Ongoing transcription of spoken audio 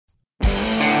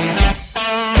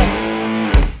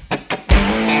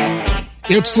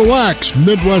It's the Wax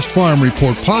Midwest Farm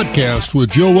Report podcast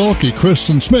with Joe Welke,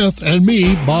 Kristen Smith, and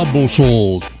me, Bob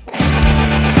Bosold.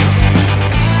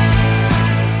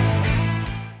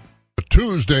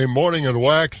 Tuesday morning at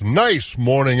Wax. Nice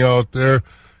morning out there.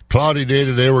 Cloudy day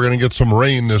today. We're going to get some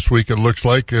rain this week, it looks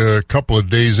like. A couple of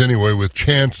days anyway with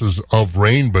chances of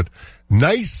rain, but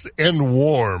nice and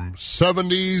warm.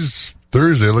 70s.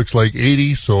 Thursday looks like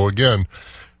 80. So again,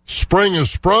 spring has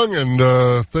sprung, and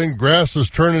I think grass is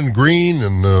turning green,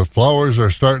 and flowers are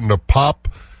starting to pop.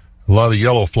 A lot of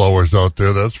yellow flowers out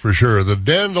there, that's for sure. The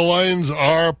dandelions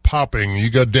are popping. You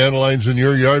got dandelions in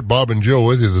your yard? Bob and Jill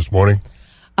with you this morning.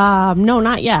 No,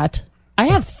 not yet. I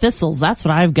have thistles. That's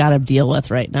what I've got to deal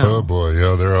with right now. Oh, boy,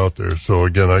 yeah, they're out there. So,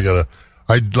 again,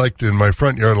 I'd like to, in my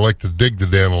front yard, I like to dig the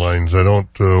dandelions. I don't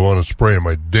want to spray them.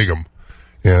 I dig them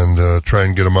and try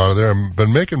and get them out of there. I've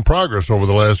been making progress over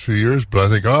the last few years, but I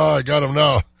think, I got them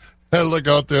now. I look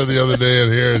out there the other day,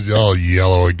 and here it's all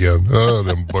yellow again. Oh,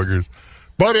 them buggers.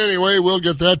 But anyway, we'll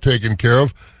get that taken care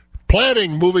of.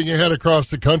 Planting moving ahead across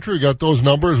the country. We got those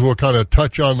numbers. We'll kind of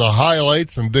touch on the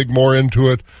highlights and dig more into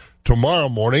it tomorrow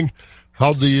morning.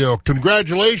 How the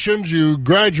congratulations, you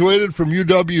graduated from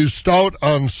UW Stout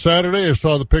on Saturday. I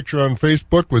saw the picture on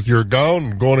Facebook with your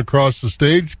gown going across the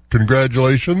stage.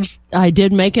 Congratulations. I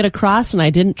did make it across, and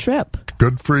I didn't trip.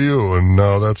 Good for you. And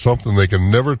that's something they can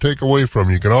never take away from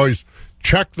you. You can always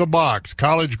check the box.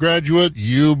 College graduate,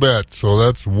 you bet. So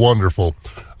that's wonderful.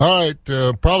 All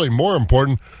right, probably more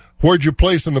important, where'd you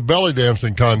place in the belly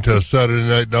dancing contest Saturday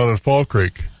night down at Fall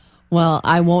Creek? Well,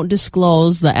 I won't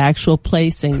disclose the actual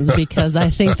placings because I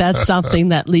think that's something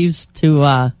that leaves to,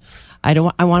 I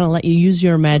want to let you use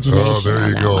your imagination. Oh, there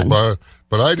you go.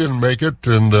 But I didn't make it,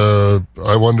 and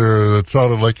I wonder, it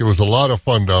sounded like it was a lot of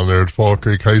fun down there at Fall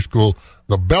Creek High School.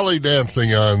 The belly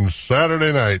dancing on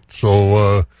Saturday night.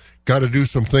 So, got to do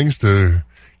some things to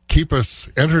keep us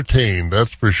entertained,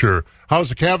 that's for sure. How's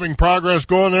the calving progress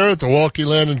going there at the Walkie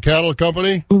Land and Cattle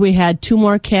Company? We had 2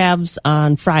 more calves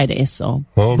on Friday, so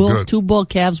good. 2 bull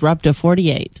calves. We're up to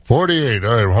 48. 48,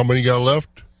 all right. How many got left?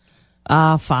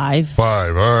 5.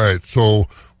 5, all right. So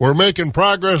we're making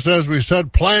progress. As we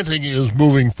said, planting is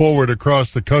moving forward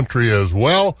across the country as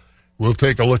well. We'll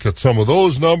take a look at some of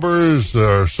those numbers,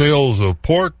 sales of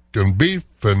pork and beef.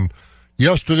 And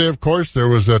yesterday, of course, there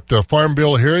was that Farm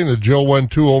Bill hearing that Jill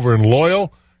went to over in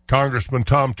Loyal. Congressman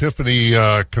Tom Tiffany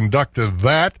conducted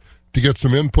that to get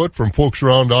some input from folks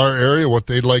around our area, what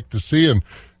they'd like to see, and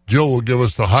Jill will give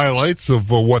us the highlights of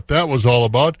what that was all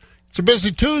about. It's a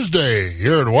busy Tuesday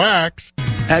here at Wax.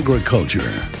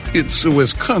 Agriculture. It's a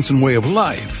Wisconsin way of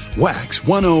life. Wax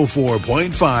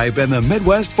 104.5 and the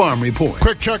Midwest Farm Report.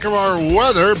 Quick check of our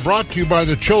weather brought to you by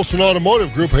the Chilson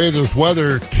Automotive Group. Hey, this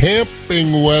weather,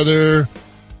 camping weather.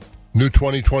 New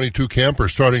 2022 camper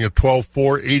starting at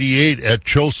 $12,488 at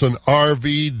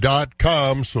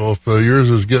ChilsonRV.com. So if yours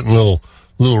is getting a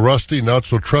little rusty, not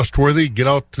so trustworthy, get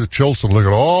out to Chilson. Look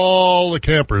at all the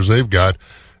campers they've got.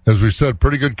 As we said,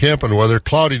 pretty good camping weather.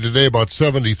 Cloudy today, about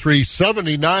 73,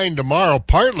 79 tomorrow,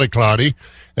 partly cloudy.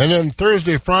 And then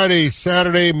Thursday, Friday,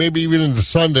 Saturday, maybe even into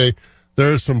Sunday,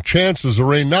 there's some chances of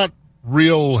rain. Not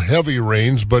real heavy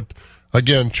rains, but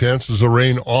again, chances of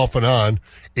rain off and on.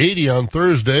 80 on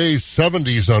Thursday,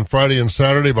 70s on Friday and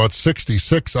Saturday, about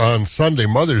 66 on Sunday,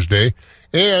 Mother's Day.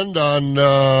 And on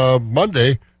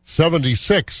Monday,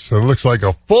 76. And it looks like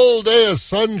a full day of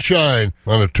sunshine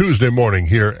on a Tuesday morning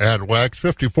here at Wax.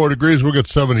 54 degrees. We'll get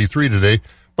 73 today.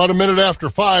 About a minute after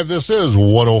 5, this is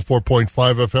 104.5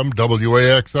 FM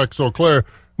WAXX Eau Claire.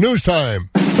 News time.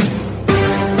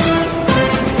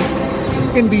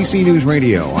 NBC News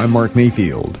Radio, I'm Mark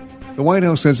Mayfield. The White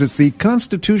House says it's the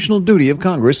constitutional duty of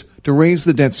Congress to raise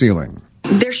the debt ceiling.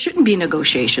 There shouldn't be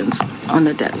negotiations on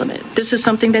the debt limit. This is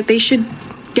something that they should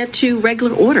get to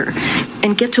regular order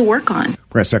and get to work on.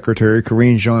 Press Secretary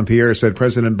Karine Jean-Pierre said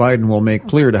President Biden will make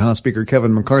clear to House Speaker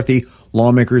Kevin McCarthy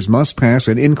lawmakers must pass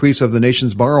an increase of the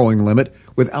nation's borrowing limit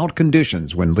without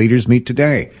conditions when leaders meet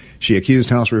today. She accused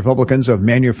House Republicans of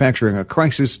manufacturing a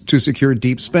crisis to secure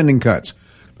deep spending cuts.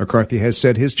 McCarthy has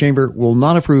said his chamber will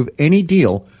not approve any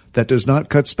deal that does not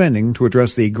cut spending to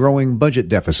address the growing budget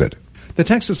deficit. The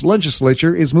Texas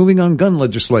legislature is moving on gun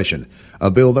legislation. A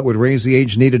bill that would raise the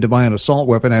age needed to buy an assault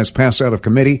weapon has passed out of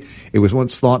committee. It was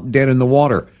once thought dead in the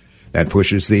water. That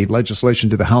pushes the legislation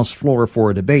to the House floor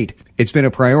for a debate. It's been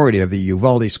a priority of the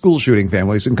Uvalde school shooting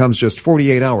families and comes just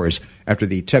 48 hours after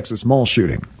the Texas mall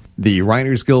shooting. The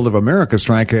Writers Guild of America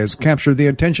strike has captured the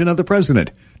attention of the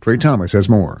president. Trey Thomas has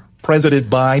more. President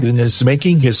Biden is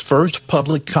making his first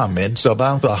public comments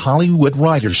about the Hollywood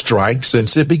writers' strike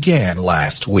since it began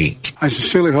last week. I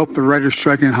sincerely hope the writers'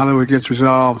 strike in Hollywood gets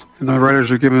resolved and the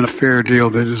writers are given a fair deal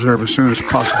they deserve as soon as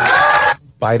possible.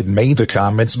 Biden made the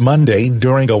comments Monday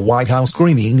during a White House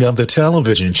screening of the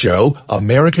television show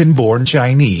American-Born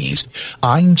Chinese.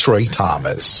 I'm Trey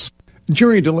Thomas.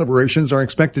 Jury deliberations are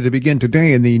expected to begin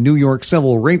today in the New York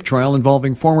civil rape trial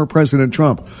involving former President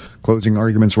Trump. Closing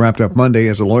arguments wrapped up Monday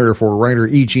as a lawyer for writer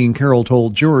E. Jean Carroll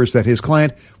told jurors that his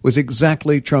client was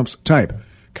exactly Trump's type.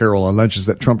 Carroll alleges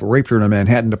that Trump raped her in a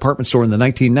Manhattan department store in the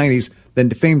 1990s, then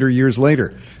defamed her years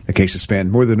later. The case has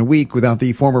spanned more than a week without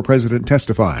the former president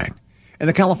testifying. And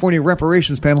the California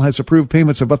Reparations Panel has approved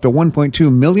payments of up to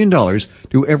 $1.2 million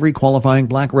to every qualifying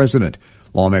black resident.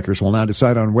 Lawmakers will now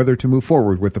decide on whether to move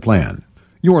forward with the plan.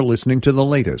 You're listening to the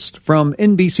latest from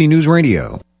NBC News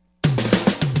Radio.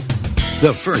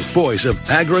 The first voice of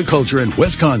agriculture in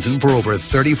Wisconsin for over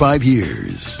 35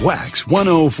 years. Wax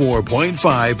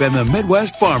 104.5 and the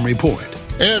Midwest Farm Report.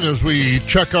 And as we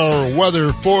check our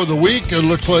weather for the week, it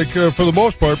looks like, for the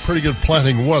most part, pretty good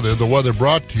planting weather. The weather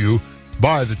brought to you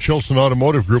by the Chilson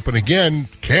Automotive Group. And again,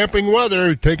 camping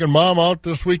weather, taking mom out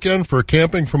this weekend for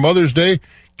camping for Mother's Day.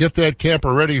 Get that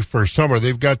camper ready for summer.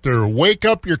 They've got their Wake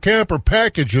Up Your Camper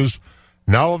packages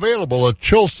now available at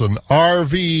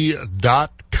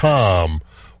ChilsonRV.com.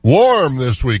 Warm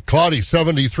this week. Cloudy,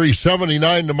 73,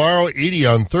 79 tomorrow, 80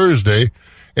 on Thursday.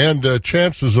 And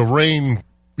chances of rain,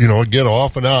 again,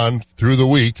 off and on through the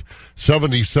week.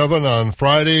 77 on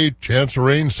Friday, chance of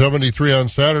rain. 73 on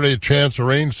Saturday, chance of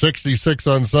rain. 66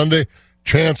 on Sunday,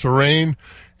 chance of rain.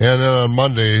 And then on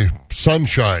Monday,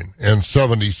 sunshine and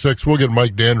 76. We'll get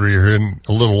Mike Dandry here in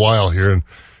a little while here and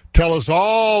tell us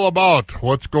all about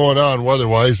what's going on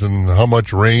weather-wise and how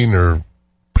much rain or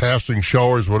passing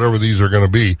showers, whatever these are going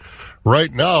to be.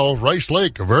 Right now, Rice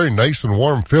Lake, a very nice and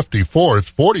warm 54. It's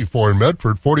 44 in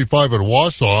Medford, 45 at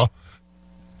Wausau.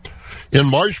 In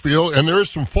Marshfield, and there is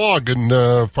some fog in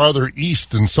farther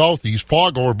east and southeast,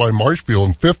 fog over by Marshfield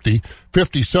in 50,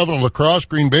 57 in La Crosse,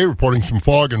 Green Bay reporting some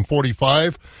fog in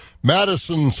 45,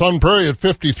 Madison, Sun Prairie at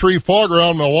 53, fog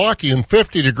around Milwaukee in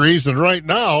 50 degrees, and right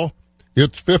now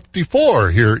it's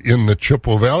 54 here in the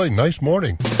Chippewa Valley. Nice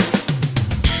morning.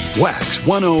 Wax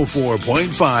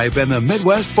 104.5 and the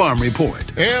Midwest Farm Report.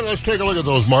 And let's take a look at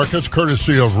those markets,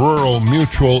 courtesy of Rural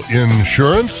Mutual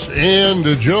Insurance. And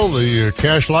Jill, the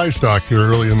cash livestock here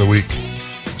early in the week.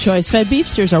 Choice-fed beef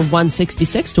steers are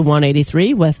 166 to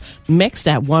 183, with mixed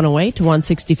at 108 to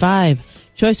 165.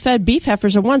 Choice-fed beef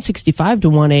heifers are 165 to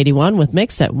 181, with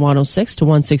mixed at 106 to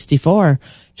 164.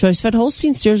 Choice-fed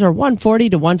Holstein steers are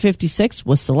 140 to 156,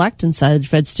 with select and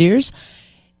silage-fed steers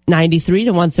 93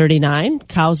 to 139.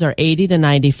 Cows are 80 to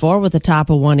 94 with a top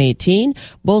of 118.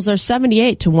 Bulls are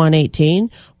 78 to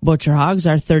 118. Butcher hogs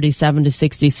are 37 to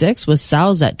 66 with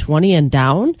sows at 20 and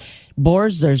down.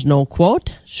 Boars, there's no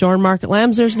quote. Shorn market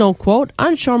lambs, there's no quote.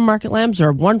 Unshorn market lambs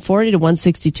are 140 to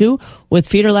 162 with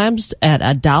feeder lambs at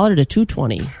 $1 to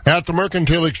 $2.20. At the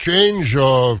Mercantile Exchange,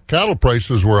 cattle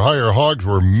prices were higher, hogs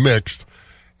were mixed.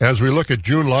 As we look at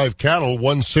June live cattle,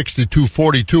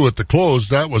 162.42 at the close.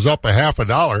 That was up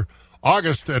 $0.50.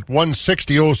 August at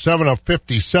 160.07 up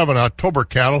 57. October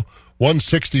cattle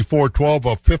 164.12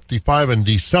 up 55. And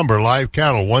December live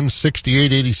cattle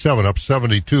 168.87 up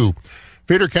 72.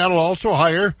 Feeder cattle also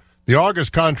higher. The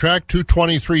August contract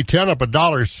 223.10 up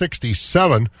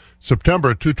 $1.67. September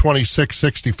at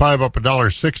 226.65 up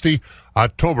 $1.60.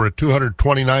 October at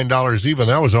 $229 even.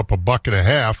 That was up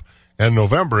 $1.50. And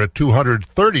November at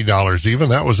 $230 even.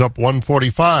 That was up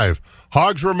 $1.45.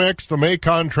 Hogs were mixed. The May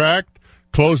contract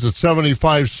closed at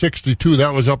 $75.62.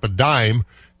 That was up $0.10.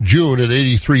 June at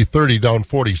 $83.30, down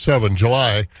 47.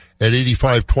 July at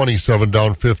 $85.27,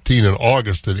 down 15. And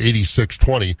August at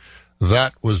 $86.20.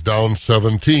 That was down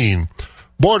 17.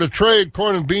 Board of Trade,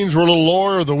 corn and beans were a little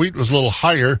lower. The wheat was a little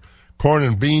higher. Corn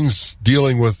and beans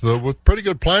dealing with pretty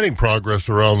good planting progress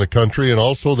around the country, and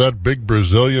also that big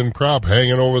Brazilian crop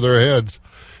hanging over their heads.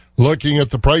 Looking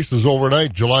at the prices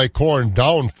overnight, July corn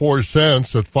down 4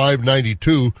 cents at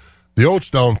 $5.92. The oats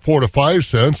down 4 to 5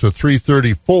 cents at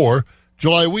 $3.34.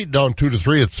 July wheat down 2 to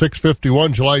 3 at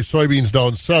 $6.51. July soybeans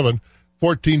down 7,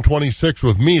 $14.26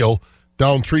 with meal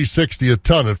down $3.60 a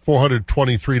ton at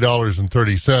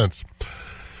 $423.30.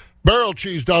 Barrel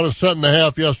cheese down 1.5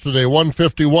 cents yesterday,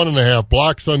 151.5.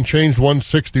 Blocks unchanged,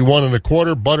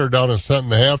 161.25. Butter down 1.5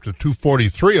 cents to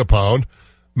 $2.43 a pound.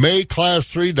 May Class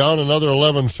 3 down another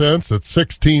 11 cents at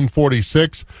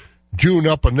 $16.46. June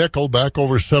up a nickel, back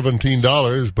over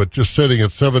 $17, but just sitting at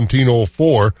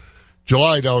 $17.04.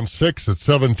 July down 6 at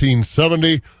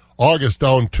 1770. August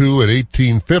down 2 at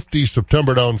 1850.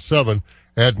 September down 7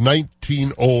 at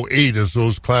 1908 as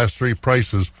those Class 3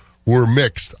 prices were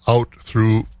mixed out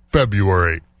through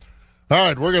February. All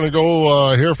right, we're going to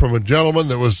go hear from a gentleman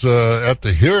that was at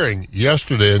the hearing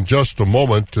yesterday in just a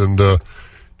moment. And,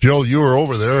 Jill, you were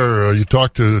over there. You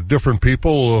talked to different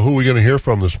people. Who are we going to hear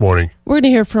from this morning? We're going to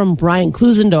hear from Brian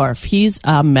Klussendorf. He's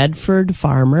a Medford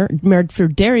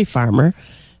dairy farmer,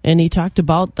 and he talked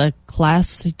about the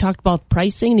class, he talked about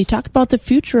pricing, and he talked about the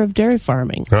future of dairy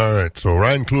farming. All right, so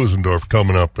Ryan Klussendorf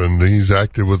coming up, and he's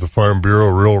active with the Farm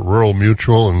Bureau, Rural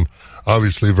Mutual, and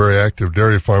obviously a very active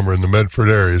dairy farmer in the Medford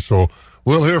area. So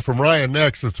we'll hear from Ryan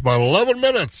next. It's about 11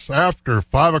 minutes after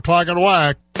 5 o'clock at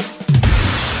WAC.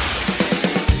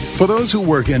 For those who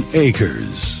work in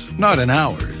acres, not in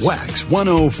hours, Wax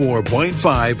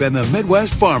 104.5 and the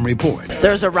Midwest Farm Report.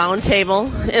 There's a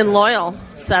roundtable in Loyal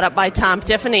set up by Tom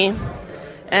Tiffany.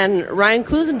 And Ryan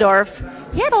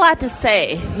Klussendorf, he had a lot to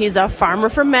say. He's a farmer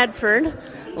from Medford,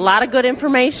 a lot of good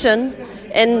information.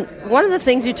 And one of the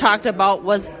things you talked about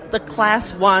was the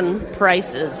Class 1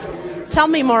 prices. Tell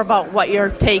me more about what your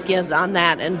take is on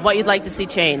that and what you'd like to see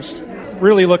changed.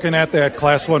 Really looking at that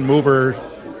Class 1 mover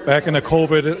back into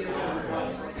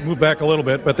COVID, moved back a little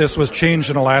bit, but this was changed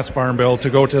in the last Farm Bill to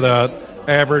go to the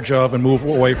average of and move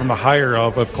away from the higher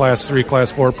of Class 3,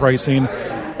 Class 4 pricing.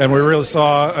 And we really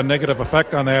saw a negative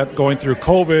effect on that going through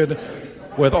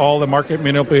COVID with all the market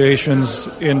manipulations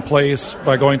in place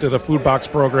by going to the food box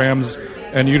programs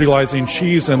and utilizing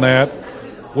cheese in that,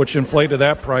 which inflated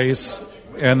that price.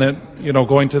 And then,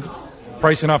 going to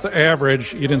pricing off the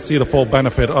average, you didn't see the full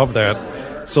benefit of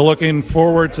that. So looking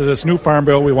forward to this new Farm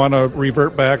Bill, we want to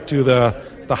revert back to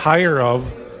the higher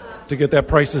of to get that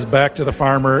prices back to the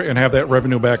farmer and have that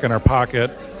revenue back in our pocket,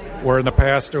 where in the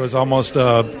past there was almost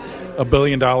 $1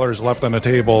 billion left on the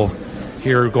table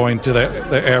here going to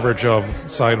the average of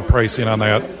side of pricing on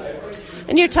that.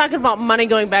 And you're talking about money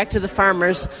going back to the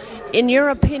farmers. In your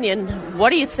opinion,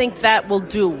 what do you think that will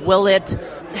do? Will it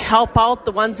help out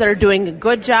the ones that are doing a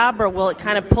good job, or will it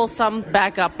kind of pull some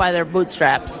back up by their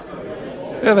bootstraps?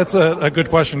 Yeah, that's a good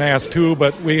question to ask, too,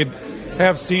 but we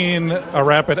have seen a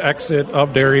rapid exit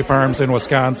of dairy farms in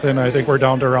Wisconsin. I think we're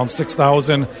down to around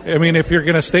 6,000. I mean, if you're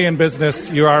going to stay in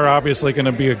business, you are obviously going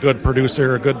to be a good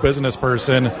producer, a good business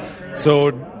person.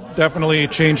 So definitely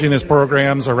changing these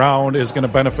programs around is going to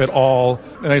benefit all.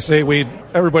 And I say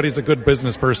everybody's a good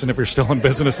business person if you're still in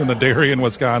business in the dairy in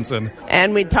Wisconsin.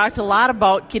 And we talked a lot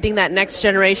about getting that next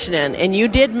generation in. And you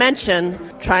did mention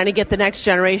trying to get the next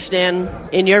generation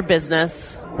in your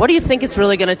business. What do you think it's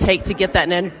really going to take to get that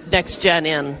next gen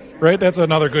in? Right, that's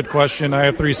another good question. I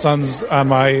have 3 sons on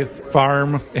my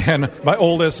farm, and my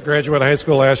oldest graduated high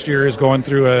school last year is going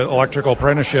through an electrical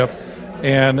apprenticeship.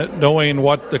 And knowing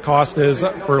what the cost is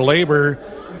for labor,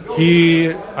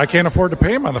 I can't afford to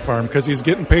pay him on the farm because he's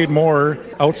getting paid more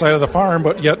outside of the farm,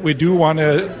 but yet we do want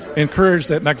to encourage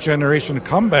that next generation to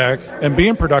come back and be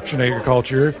in production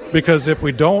agriculture, because if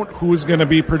we don't, who's going to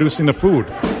be producing the food?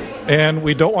 And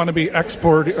we don't want to be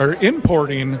exporting or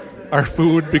importing our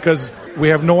food because we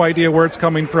have no idea where it's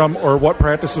coming from or what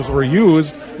practices were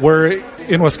used, where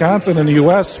in Wisconsin and the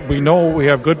U.S., we know we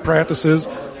have good practices.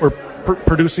 We're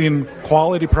producing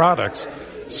quality products.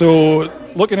 So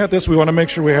looking at this, we want to make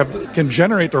sure we can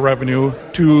generate the revenue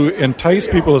to entice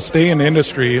people to stay in the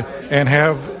industry and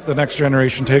have the next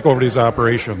generation take over these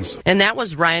operations. And that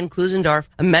was Ryan Klussendorf,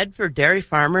 a Medford dairy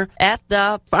farmer, at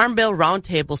the Farm Bill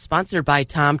Roundtable sponsored by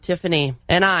Tom Tiffany.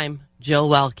 And I'm Jill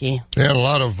Welke. And a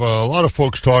lot of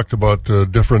folks talked about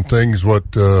different things. What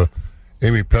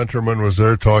Amy Penterman was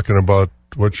there talking about.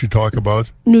 What'd she talk about?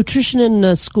 Nutrition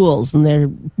in schools, and they're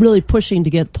really pushing to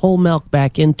get whole milk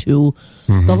back into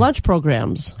the lunch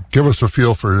programs. Give us a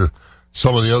feel for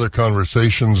some of the other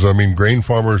conversations. I mean, grain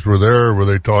farmers were there. Were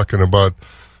they talking about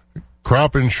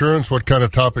crop insurance? What kind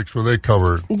of topics were they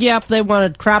covered? Yep, they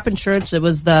wanted crop insurance. It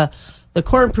was the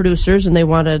corn producers, and they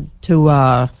wanted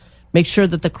to make sure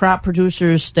that the crop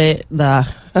producers the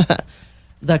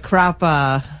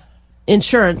crop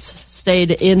insurance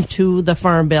stayed into the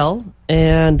Farm Bill.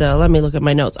 And let me look at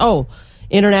my notes.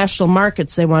 International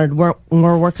markets, they wanted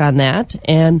more work on that.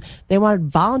 And they wanted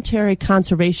voluntary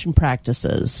conservation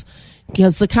practices,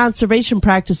 because the conservation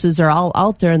practices are all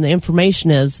out there and the information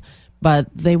is, but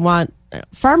they want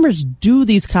farmers do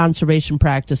these conservation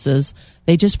practices.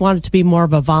 They just want it to be more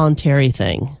of a voluntary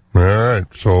thing. All right.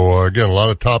 So, again, a lot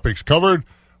of topics covered.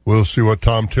 We'll see what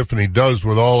Tom Tiffany does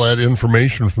with all that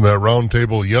information from that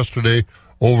roundtable yesterday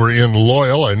over in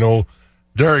Loyal. I know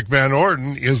Derek Van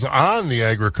Orden is on the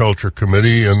Agriculture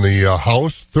Committee in the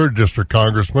House, 3rd District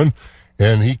Congressman,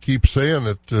 and he keeps saying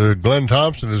that Glenn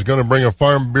Thompson is going to bring a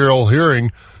Farm Bureau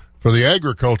hearing for the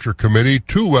Agriculture Committee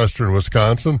to Western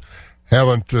Wisconsin.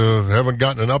 Haven't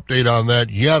gotten an update on that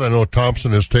yet. I know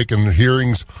Thompson has taken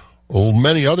hearings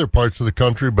many other parts of the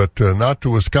country, but not to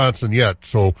Wisconsin yet.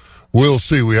 So we'll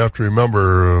see. We have to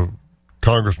remember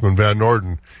Congressman Van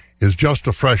Norden is just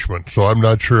a freshman, so I'm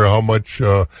not sure how much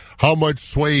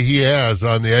sway he has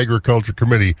on the Agriculture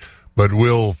Committee, but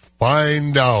we'll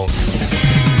find out.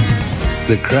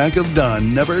 The crack of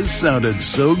dawn never sounded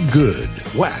so good.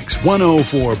 Wax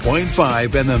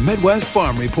 104.5 and the Midwest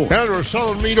Farm Report. And we're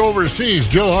selling meat overseas.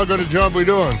 Jill, how good a job we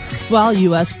doing? Well,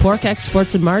 U.S. pork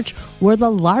exports in March were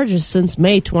the largest since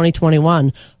May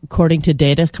 2021, according to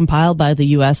data compiled by the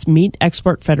U.S. Meat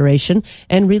Export Federation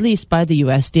and released by the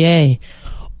USDA.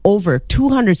 Over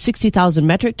 260,000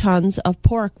 metric tons of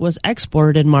pork was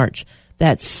exported in March.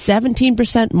 That's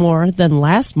 17% more than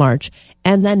last March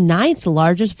and the ninth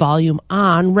largest volume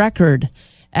on record.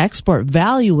 Export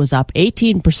value was up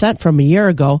 18% from a year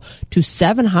ago to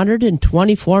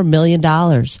 $724 million.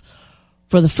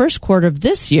 For the first quarter of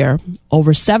this year,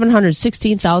 over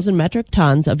 716,000 metric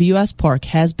tons of U.S. pork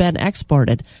has been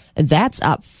exported, and that's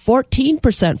up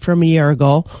 14% from a year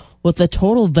ago, with a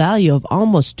total value of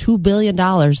almost $2 billion.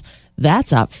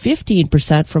 That's up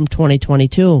 15% from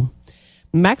 2022.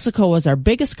 Mexico was our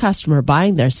biggest customer,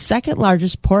 buying their second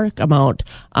largest pork amount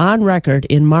on record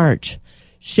in March.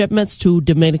 Shipments to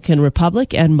Dominican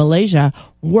Republic and Malaysia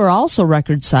were also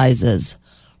record sizes.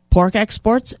 Pork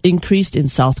exports increased in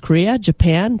South Korea,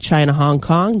 Japan, China, Hong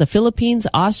Kong, the Philippines,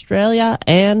 Australia,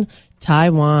 and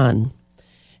Taiwan.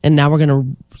 And now we're going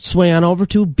to swing on over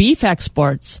to beef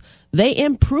exports. They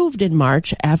improved in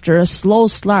March after a slow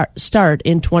start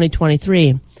in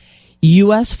 2023.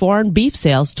 U.S. foreign beef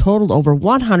sales totaled over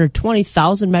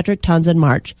 120,000 metric tons in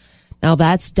March. Now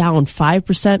that's down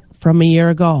 5% from a year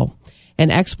ago.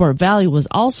 And export value was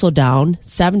also down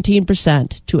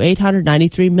 17% to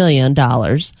 $893 million.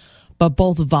 But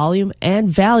both volume and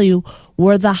value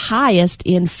were the highest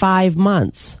in 5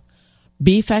 months.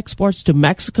 Beef exports to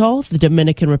Mexico, the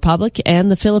Dominican Republic,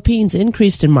 and the Philippines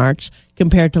increased in March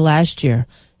compared to last year.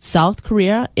 South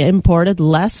Korea imported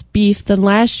less beef than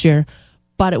last year,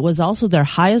 but it was also their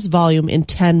highest volume in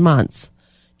 10 months.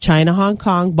 China, Hong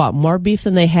Kong bought more beef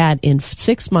than they had in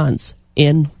 6 months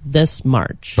in this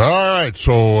March. All right,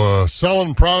 so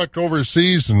selling product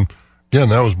overseas, and again,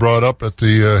 that was brought up at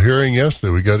the hearing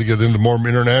yesterday. We got to get into more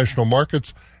international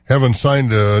markets. Haven't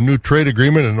signed a new trade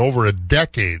agreement in over a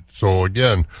decade. So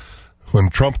again, when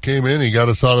Trump came in, he got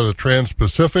us out of the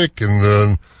Trans-Pacific,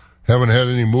 and haven't had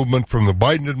any movement from the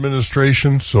Biden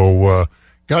administration. So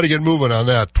got to get moving on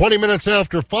that. 20 minutes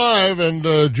after 5,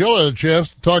 and Jill had a chance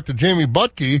to talk to Jayme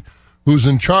Buttke, who's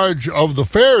in charge of the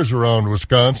fairs around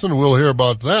Wisconsin. We'll hear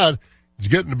about that. It's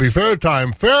getting to be fair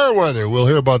time. Fair weather. We'll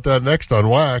hear about that next on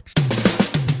Wax.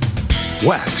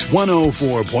 Wax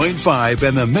 104.5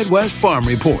 and the Midwest Farm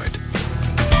Report.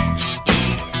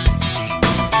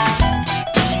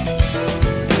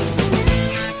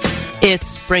 It's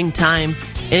springtime,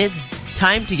 and it's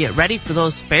time to get ready for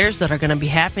those fairs that are going to be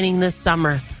happening this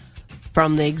summer.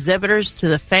 From the exhibitors to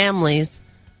the families,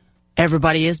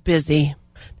 everybody is busy.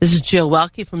 This is Jill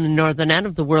Welke from the northern end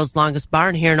of the world's longest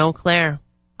barn here in Eau Claire.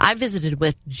 I visited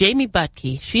with Jayme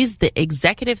Buttke. She's the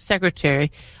executive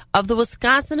secretary of the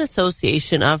Wisconsin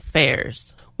Association of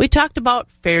Fairs. We talked about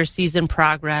fair season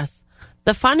progress,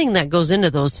 the funding that goes into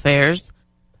those fairs,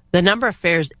 the number of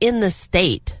fairs in the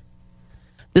state,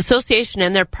 the association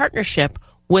and their partnership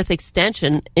with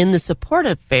Extension in the support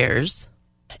of fairs,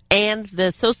 and the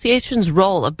association's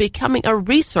role of becoming a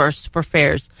resource for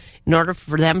fairs in order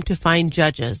for them to find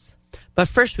judges. But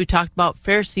first, we talked about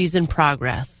fair season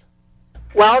progress.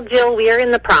 Well, Jill, we are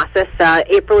in the process.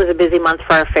 April is a busy month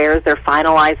for our fairs. They're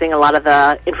finalizing a lot of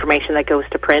the information that goes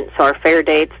to print, so our fair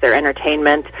dates, their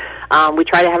entertainment. We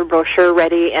try to have a brochure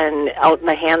ready and out in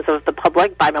the hands of the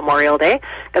public by Memorial Day,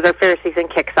 because our fair season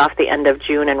kicks off the end of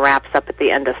June and wraps up at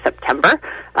the end of September.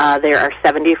 There are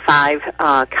 75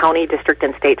 county, district,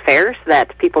 and state fairs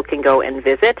that people can go and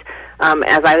visit.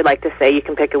 As I would like to say, you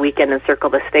can pick a weekend and circle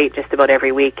the state just about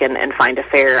every week and find a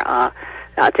fair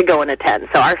to go and attend.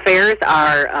 So our fairs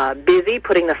are busy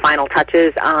putting the final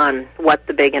touches on what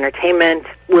the big entertainment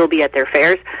will be at their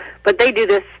fairs. But they do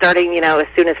this starting, as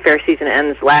soon as fair season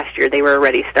ends last year. They were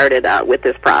already started with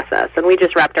this process. And we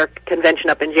just wrapped our convention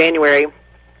up in January,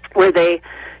 where they,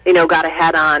 got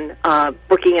ahead on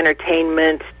booking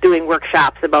entertainment, doing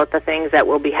workshops about the things that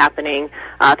will be happening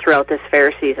throughout this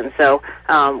fair season. So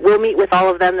we'll meet with all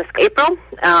of them this April,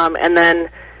 and then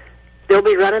they'll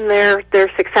be running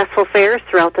their successful fairs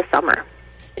throughout the summer.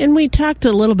 And we talked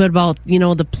a little bit about,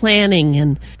 the planning,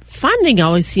 and funding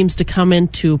always seems to come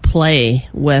into play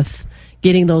with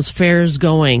getting those fairs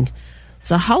going.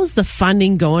 So how's the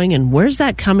funding going, and where's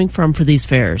that coming from for these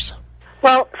fairs?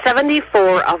 Well,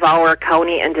 74 of our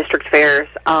county and district fairs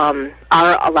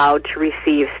are allowed to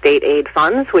receive state aid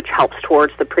funds, which helps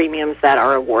towards the premiums that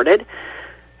are awarded.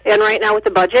 And right now with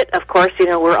the budget, of course,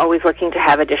 we're always looking to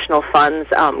have additional funds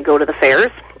go to the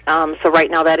fairs. So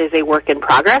right now that is a work in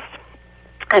progress,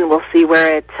 and we'll see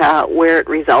where it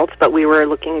results. But we were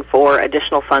looking for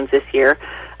additional funds this year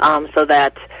so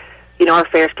that our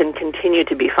fairs can continue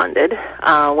to be funded.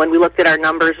 When we looked at our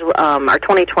numbers, our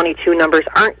 2022 numbers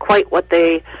aren't quite what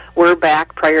they were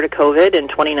back prior to COVID in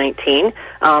 2019,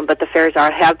 but the fairs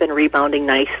have been rebounding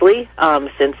nicely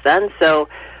since then. So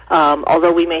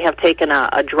although we may have taken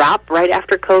a drop right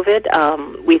after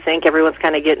COVID, we think everyone's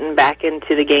kind of getting back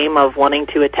into the game of wanting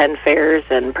to attend fairs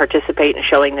and participate in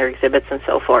showing their exhibits and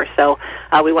so forth. So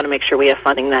we want to make sure we have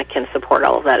funding that can support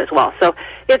all of that as well. So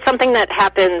it's something that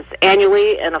happens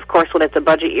annually, and of course when it's a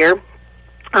budget year,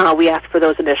 we ask for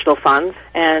those additional funds,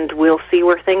 and we'll see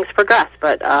where things progress.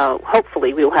 But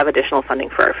hopefully we will have additional funding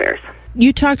for our fairs.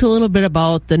 You talked a little bit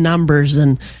about the numbers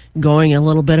and going a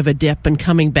little bit of a dip and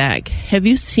coming back. Have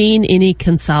you seen any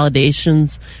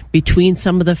consolidations between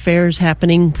some of the fairs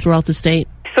happening throughout the state?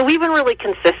 So we've been really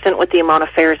consistent with the amount of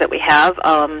fairs that we have.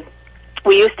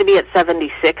 We used to be at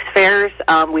 76 fairs.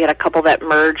 We had a couple that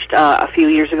merged a few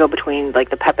years ago between like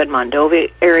the Pep and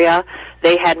Mondovi area.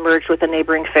 They had merged with a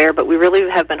neighboring fair, but we really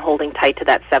have been holding tight to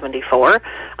that 74.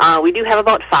 We do have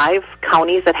about 5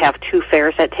 counties that have 2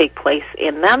 fairs that take place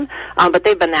in them, but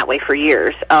they've been that way for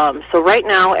years. So right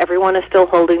now, everyone is still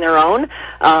holding their own.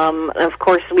 Of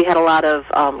course, we had a lot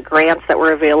of grants that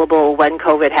were available when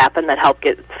COVID happened that helped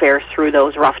get fairs through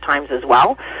those rough times as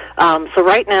well. So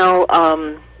right now,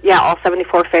 all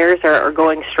 74 fairs are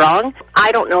going strong.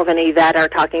 I don't know of any that are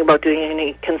talking about doing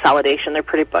any consolidation. They're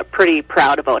pretty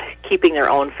proud about keeping their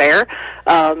own fair.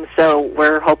 So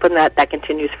we're hoping that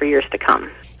continues for years to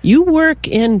come. You work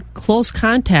in close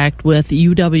contact with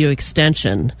UW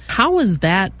Extension. How is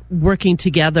that working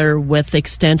together with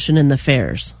Extension and the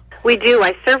fairs? We do.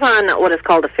 I serve on what is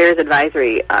called a Fairs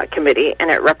Advisory Committee,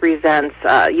 and it represents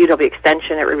UW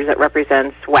Extension. It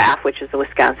represents WAF, which is the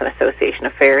Wisconsin Association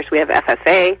of Fairs. We have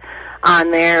FFA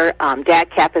on there.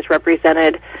 DADCAP is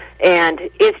represented, and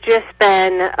it's just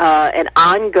been an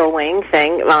ongoing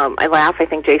thing. I laugh. I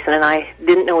think Jason and I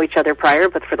didn't know each other prior,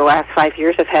 but for the last 5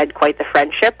 years have had quite the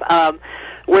friendship,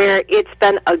 where it's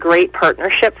been a great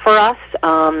partnership for us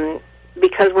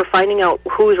because we're finding out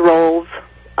whose roles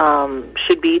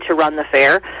should be to run the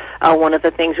fair. One of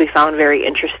the things we found very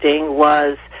interesting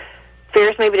was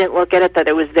fairs maybe didn't look at it that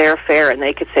it was their fair and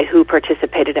they could say who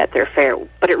participated at their fair,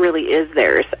 but it really is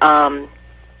theirs.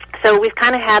 So we've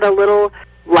kind of had a little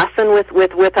lesson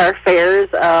with our fairs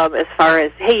as far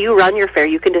as, hey, you run your fair,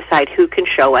 you can decide who can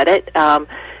show at it,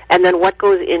 and then what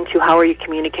goes into how are you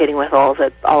communicating with all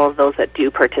of those that do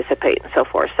participate and so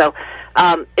forth. So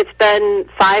it's been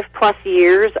 5+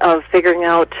 years of figuring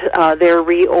out their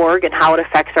reorg and how it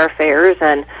affects our fairs,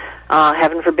 and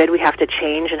heaven forbid we have to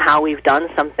change in how we've done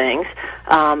some things.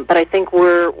 But I think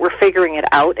we're figuring it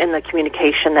out, and the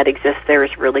communication that exists there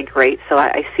is really great. So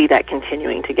I see that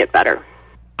continuing to get better.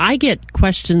 I get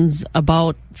questions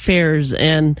about fairs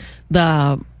and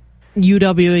the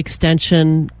UW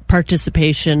Extension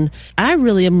participation. I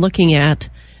really am looking at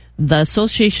the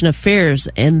Association of Fairs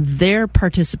and their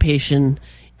participation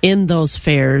in those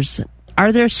fairs.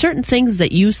 Are there certain things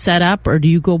that you set up, or do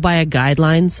you go by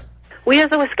guidelines? We,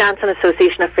 as the Wisconsin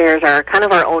Association of Fairs, are kind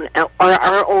of our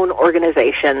own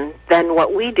organization. Then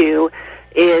what we do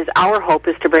is our hope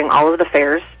is to bring all of the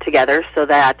fairs together so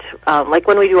that, like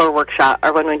when we do our workshop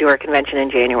or when we do our convention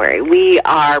in January, we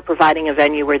are providing a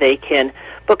venue where they can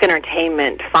book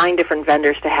entertainment, find different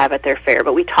vendors to have at their fair.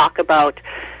 But we talk about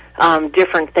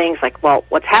different things like, well,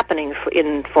 what's happening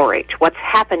in 4-H? What's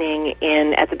happening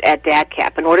at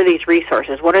DADCAP? And what are these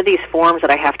resources? What are these forms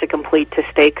that I have to complete to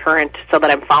stay current so that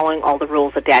I'm following all the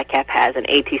rules that DADCAP has in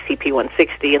ATCP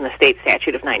 160 and the state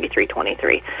statute of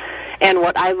 9323? And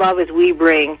what I love is we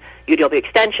bring UW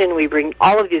Extension, we bring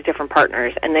all of these different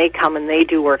partners, and they come and they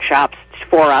do workshops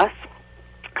for us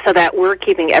so that we're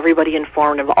keeping everybody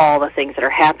informed of all the things that are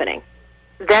happening.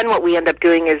 Then what we end up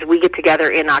doing is we get together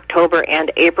in October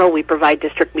and April. We provide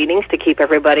district meetings to keep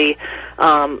everybody,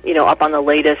 up on the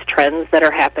latest trends that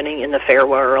are happening in the fair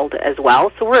world as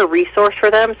well. So we're a resource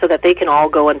for them so that they can all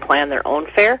go and plan their own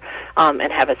fair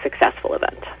and have a successful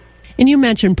event. And you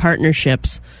mentioned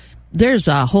partnerships. There's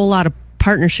a whole lot of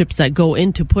partnerships that go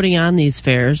into putting on these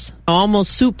fairs,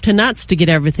 almost soup to nuts to get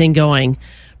everything going.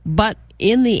 But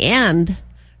in the end,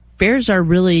 fairs are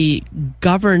really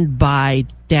governed by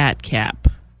DATCAP,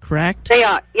 correct? They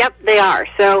are. Yep, they are.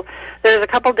 So there's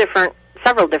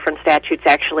several different statutes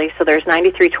actually. So there's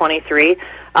 9323,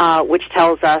 which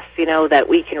tells us, that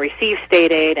we can receive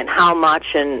state aid and how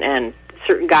much and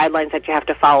certain guidelines that you have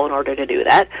to follow in order to do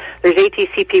that. There's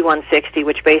ATCP 160,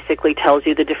 which basically tells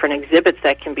you the different exhibits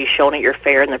that can be shown at your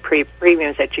fair and the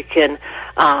premiums that you can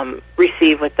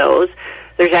receive with those.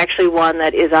 There's actually one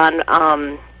that is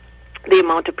on the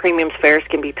amount of premiums fairs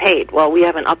can be paid. Well, we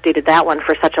haven't updated that one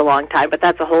for such a long time, but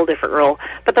that's a whole different rule.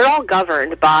 But they're all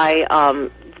governed by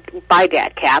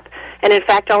DATCAP, and in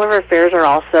fact, all of our fairs are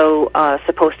also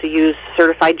supposed to use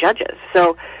certified judges.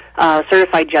 So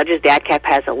certified judges, DATCAP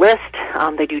has a list.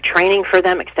 They do training for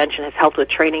them. Extension has helped with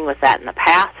training with that in the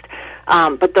past.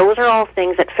 But those are all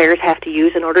things that fairs have to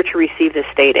use in order to receive the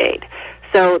state aid.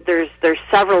 So there's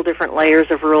several different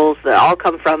layers of rules that all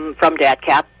come from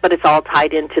DATCAP, but it's all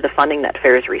tied into the funding that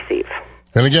fairs receive.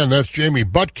 And again, that's Jayme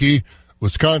Buttke,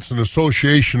 Wisconsin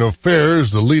Association of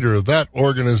Fairs, the leader of that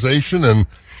organization, and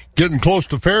getting close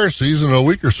to fair season. A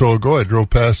week or so ago, I drove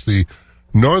past the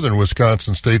northern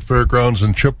Wisconsin State Fairgrounds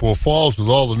in Chippewa Falls with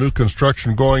all the new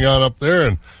construction going on up there,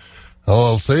 and all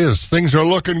I'll say is things are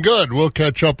looking good. We'll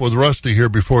catch up with Rusty here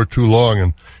before too long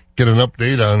and get an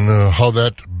update on how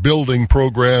that building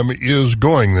program is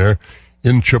going there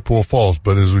in Chippewa Falls.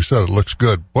 But as we said, it looks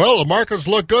good. Well, the markets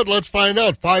look good. Let's find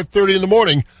out. 5:30 in the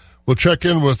morning. We'll check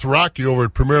in with Rocky over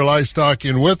at Premier Livestock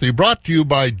in Withee, brought to you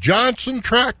by Johnson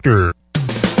Tractor.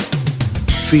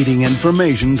 Feeding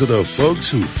information to the folks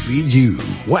who feed you.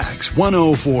 Wax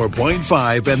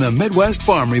 104.5 and the Midwest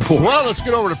Farm Report. Well, let's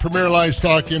get over to Premier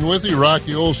Livestock in Withee.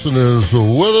 Rocky Olson is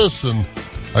with us, and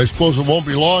I suppose it won't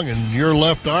be long, and your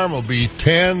left arm will be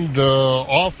tanned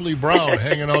awfully brown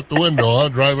hanging out the window,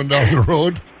 driving down the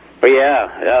road.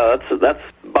 Yeah, that's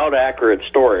about an accurate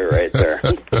story right there.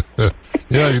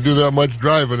 Yeah, you do that much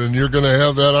driving, and you're going to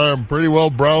have that arm pretty well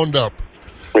browned up.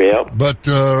 Yeah. But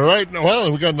right now,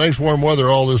 well, we got nice warm weather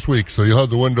all this week, so you'll have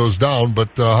the windows down. But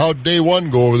how'd day one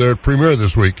go over there at Premier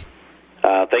this week?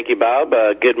 Thank you, Bob.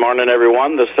 Good morning,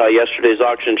 everyone. This yesterday's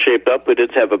auction shaped up. We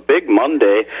did have a big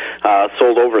Monday.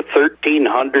 Sold over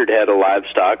 1,300 head of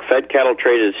livestock. Fed cattle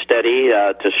traded steady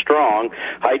to strong.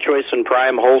 High choice and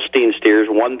prime Holstein steers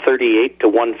 138 to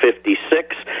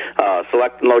 156.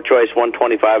 Select and low choice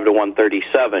 125 to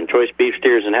 137. Choice beef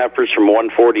steers and heifers from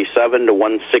 147 to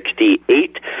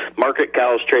 168. Market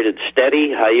cows traded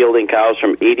steady. High yielding cows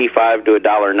from 85 to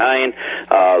 $1.09.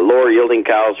 Lower yielding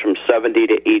cows from 70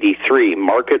 to 83.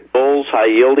 Market bulls, high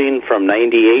yielding from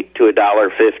 98 to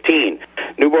 $1.15.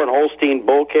 Newborn Holstein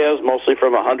bull calves, mostly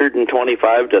from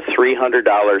 $125 to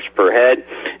 $300 per head.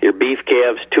 Your beef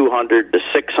calves, $200 to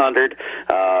 $600.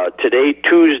 Today,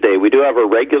 Tuesday, we do have a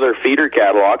regular feeder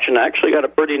cattle auction. Actually got a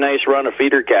pretty nice run of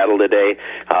feeder cattle today.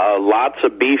 Lots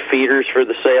of beef feeders for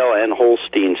the sale and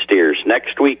Holstein steers.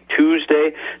 Next week,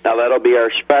 Tuesday, now that'll be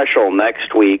our special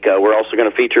next week. We're also going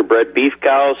to feature bred beef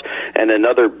cows and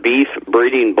another beef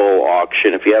breeding bull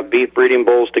auction. If you have beef breeding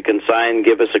bulls to consign,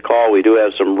 give us a call. We do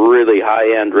have some really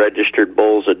high-end registered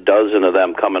bulls, a dozen of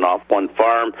them coming off one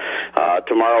farm.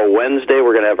 Tomorrow, Wednesday,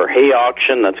 we're going to have our hay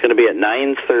auction. That's going to be at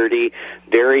 9:30.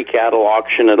 Dairy cattle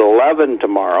auction at 11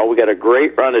 tomorrow. We got a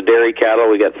great run of dairy cattle.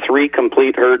 We got 3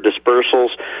 complete herd dispersals.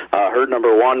 Herd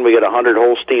number 1, we got 100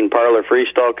 Holstein parlor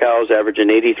freestall cows averaging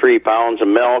 83 pounds of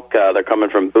milk. They're coming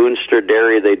from Boonster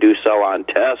Dairy. They do sell on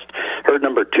test. Herd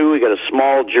number 2, we got a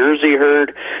small Jersey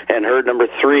herd. And herd number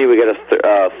 3, we got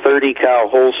a 30 cow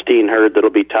Holstein herd that'll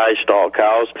be tie stall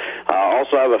cows.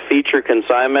 Also have a feature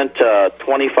consignment,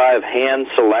 25 hand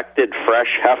selected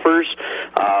fresh heifers.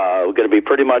 We're going to be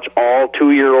pretty much all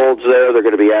 2-year-olds there. They're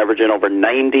going to be averaging over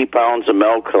 90 pounds of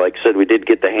milk. Like I said, we did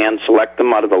get to hand select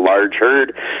them out of the large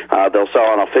herd. They'll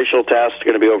sell an official test. It's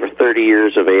going to be over 30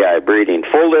 years of AI breeding.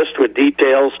 Full list with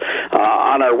details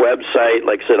on our website.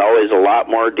 Like I said, always a lot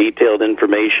more detailed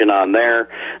information on there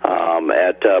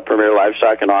at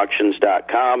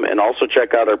PremierLivestockAndAuctions.com, and also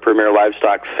check out our Premier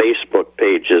Livestock Facebook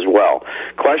page as well.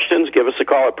 Questions, give us a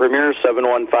call at Premier,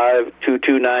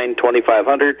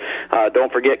 715-229-2500.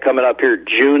 Don't forget, coming up here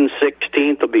June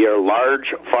 16th will be our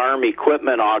large farm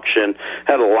equipment auction.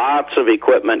 Had lots of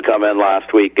equipment come in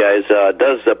last week, guys. It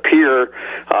does appear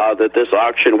that this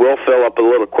auction will fill up a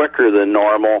little quicker than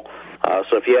normal.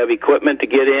 So if you have equipment to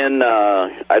get in,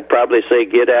 I'd probably say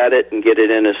get at it and get it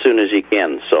in as soon as you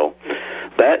can. So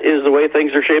that is the way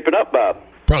things are shaping up, Bob.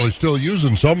 Probably still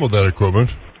using some of that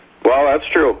equipment. Well, that's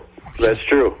true. That's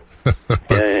true.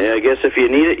 I guess if you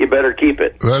need it, you better keep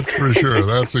it. That's for sure.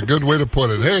 That's a good way to put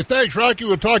it. Hey, thanks, Rocky.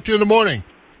 We'll talk to you in the morning.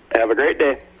 Have a great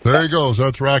day. There he goes.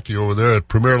 That's Rocky over there at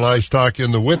Premier Livestock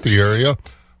in the Withy area.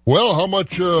 Well, how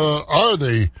much are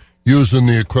they using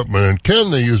the equipment, and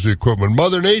can they use the equipment?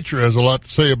 Mother Nature has a lot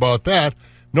to say about that.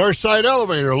 Northside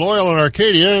Elevator, Loyal and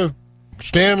Arcadia,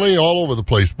 Stanley, all over the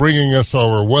place, bringing us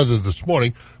our weather this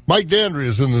morning. Mike Dandry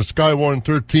is in the Skywarn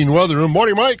 13 weather room.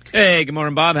 Morning, Mike. Hey, good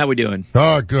morning, Bob. How we doing?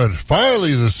 Good.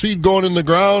 Finally, the seed going in the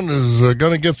ground is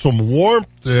going to get some warmth,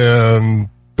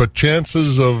 but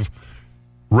chances of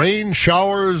rain,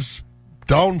 showers,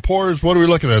 downpours, what are we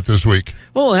looking at this week?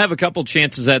 Well, we'll have a couple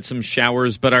chances at some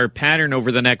showers, but our pattern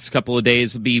over the next couple of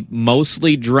days will be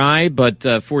mostly dry. But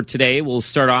for today, we'll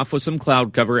start off with some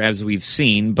cloud cover as we've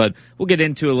seen, but we'll get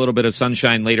into a little bit of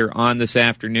sunshine later on this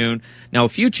afternoon. Now, a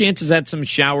few chances at some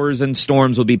showers and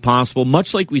storms will be possible,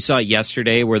 much like we saw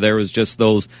yesterday where there was just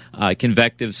those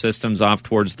convective systems off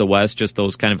towards the west, just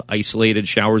those kind of isolated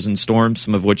showers and storms,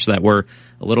 some of which that were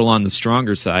a little on the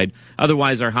stronger side.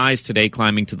 Otherwise, our highs today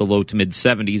climbing to the low to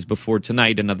mid-70s before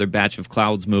tonight another batch of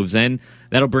clouds moves in.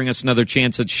 That'll bring us another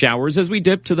chance at showers as we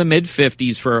dip to the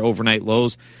mid-50s for our overnight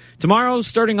lows. Tomorrow,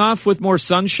 starting off with more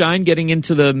sunshine, getting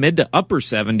into the mid to upper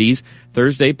 70s.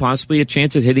 Thursday, possibly a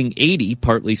chance at hitting 80,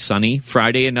 partly sunny.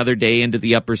 Friday, another day into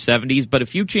the upper 70s, but a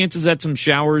few chances at some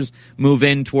showers move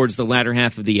in towards the latter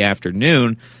half of the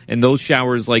afternoon, and those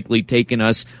showers likely taking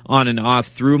us on and off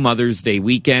through Mother's Day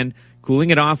weekend.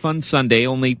 Cooling it off on Sunday,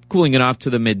 only cooling it off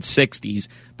to the mid-60s,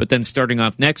 but then starting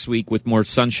off next week with more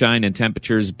sunshine and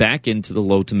temperatures back into the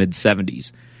low to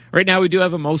mid-70s. Right now we do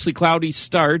have a mostly cloudy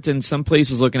start, and some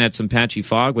places looking at some patchy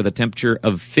fog with a temperature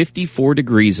of 54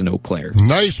 degrees in Eau Claire.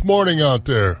 Nice morning out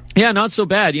there. Yeah, not so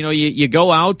bad. You know, you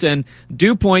go out and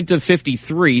dew point to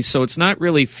 53, so it's not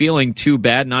really feeling too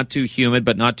bad, not too humid,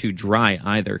 but not too dry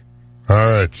either. All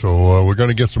right, so we're going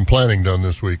to get some planning done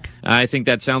this week. I think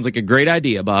that sounds like a great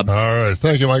idea, Bob. All right,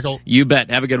 thank you, Michael. You bet.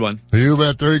 Have a good one. You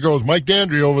bet. There he goes. Mike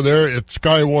Dandry over there at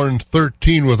Skywarn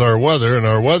 13 with our weather. And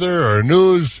our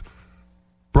news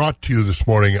brought to you this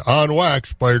morning on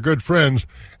Wax by our good friends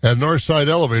at Northside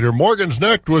Elevator. Morgan's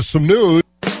next with some news.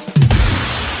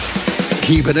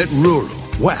 Keeping it rural.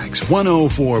 Wax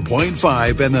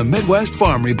 104.5 and the Midwest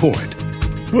Farm Report.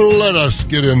 Let us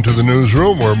get into the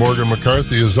newsroom where Morgan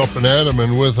McCarthy is up and at 'em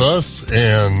and with us.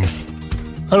 And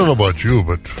I don't know about you,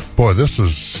 but boy, this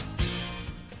is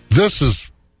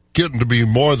getting to be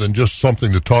more than just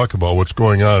something to talk about. What's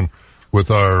going on with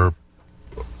our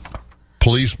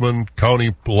policemen,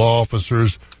 county law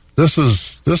officers? This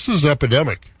is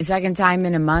epidemic. Second time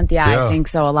in a month, yeah. I think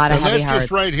so. A lot of heavy hearts.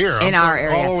 Just right here in our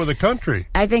area, all over the country.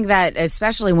 I think that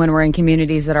especially when we're in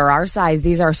communities that are our size,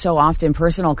 these are so often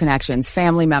personal connections,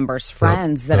 family members,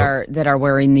 friends that are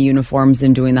wearing the uniforms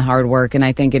and doing the hard work. And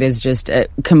I think it is just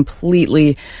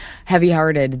completely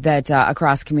heavy-hearted that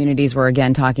across communities we're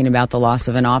again talking about the loss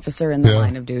of an officer in the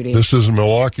line of duty. This is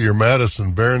Milwaukee or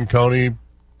Madison, Barron County,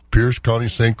 Pierce County,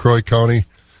 St. Croix County.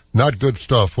 Not good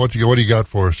stuff. What do you got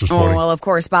for us this morning? Well, of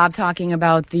course, Bob, talking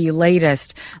about the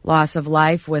latest loss of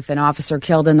life with an officer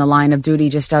killed in the line of duty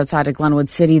just outside of Glenwood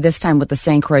City, this time with the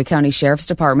St. Croix County Sheriff's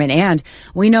Department. And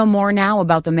we know more now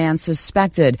about the man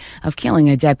suspected of killing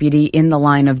a deputy in the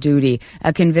line of duty,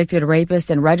 a convicted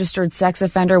rapist and registered sex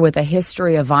offender with a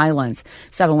history of violence.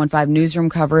 715 Newsroom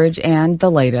coverage and the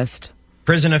latest.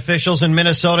 Prison officials in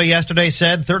Minnesota yesterday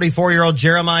said 34-year-old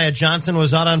Jeremiah Johnson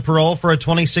was out on parole for a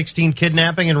 2016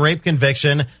 kidnapping and rape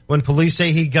conviction when police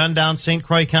say he gunned down St.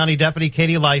 Croix County Deputy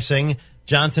Katie Lysing.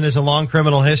 Johnson has a long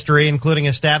criminal history, including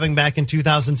a stabbing back in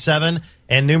 2007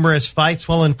 and numerous fights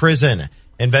while in prison.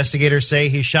 Investigators say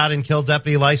he shot and killed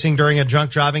Deputy Lysing during a drunk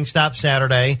driving stop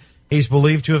Saturday. He's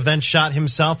believed to have then shot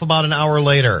himself about an hour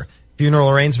later.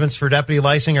 Funeral arrangements for Deputy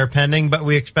Lysing are pending, but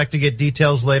we expect to get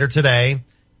details later today.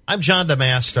 I'm John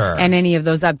DeMaster. And any of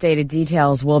those updated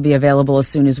details will be available as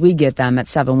soon as we get them at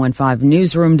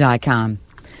 715newsroom.com.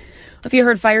 If you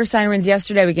heard fire sirens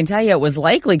yesterday, we can tell you it was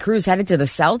likely crews headed to the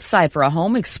south side for a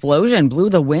home explosion. Blew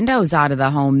the windows out of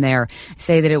the home there.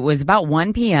 Say that it was about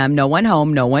 1 p.m. No one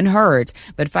home, no one hurt.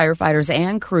 But firefighters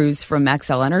and crews from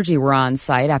XL Energy were on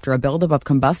site after a buildup of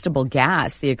combustible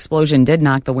gas. The explosion did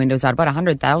knock the windows out, about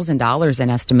 $100,000 in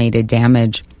estimated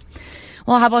damage.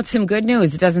 Well, how about some good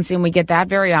news? It doesn't seem we get that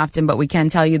very often, but we can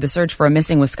tell you the search for a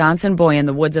missing Wisconsin boy in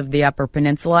the woods of the Upper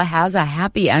Peninsula has a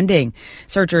happy ending.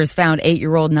 Searchers found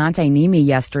 8-year-old Nante Nimi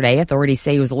yesterday. Authorities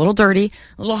say he was a little dirty,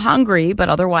 a little hungry, but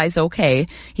otherwise okay.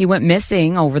 He went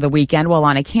missing over the weekend while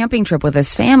on a camping trip with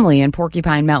his family in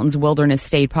Porcupine Mountains Wilderness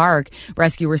State Park.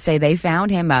 Rescuers say they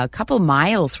found him a couple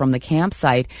miles from the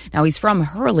campsite. Now, he's from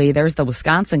Hurley. There's the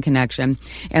Wisconsin connection.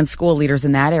 And school leaders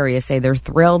in that area say they're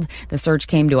thrilled the search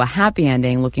came to a happy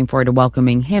ending, looking forward to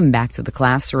welcoming him back to the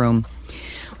classroom.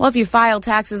 Well, if you file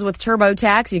taxes with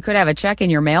TurboTax, you could have a check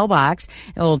in your mailbox.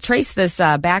 It will trace this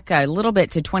back a little bit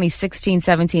to 2016,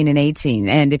 17, and 18.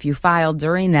 And if you filed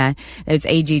during that, it's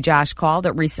AG Josh Call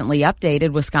that recently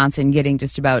updated Wisconsin getting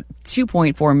just about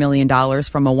 $2.4 million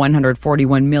from a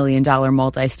 $141 million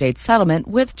multi-state settlement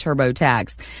with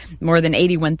TurboTax. More than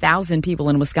 81,000 people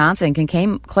in Wisconsin can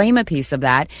claim a piece of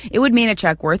that. It would mean a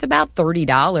check worth about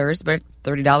 $30, but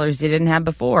 $30 you didn't have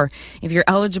before. If you're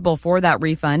eligible for that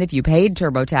refund, if you paid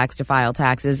TurboTax to file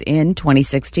taxes in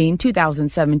 2016,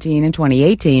 2017, and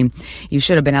 2018, you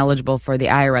should have been eligible for the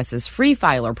IRS's free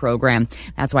filer program.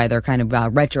 That's why they're kind of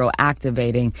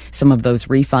retroactivating some of those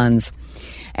refunds.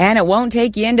 And it won't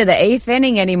take you into the 8th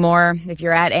inning anymore. If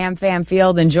you're at AmFam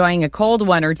Field enjoying a cold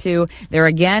one or two, they're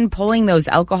again pulling those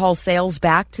alcohol sales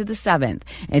back to the 7th.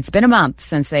 It's been a month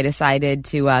since they decided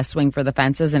to swing for the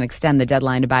fences and extend the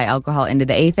deadline to buy alcohol into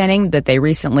the 8th inning, but they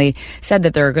recently said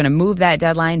that they're going to move that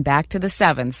deadline back to the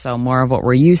 7th, so more of what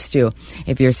we're used to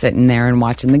if you're sitting there and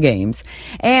watching the games.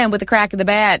 And with the crack of the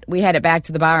bat, we head it back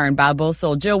to the barn. Bob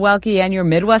Bosold, Joe Welke, and your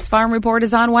Midwest Farm Report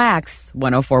is on Wax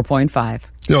 104.5.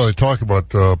 You know, they talk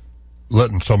about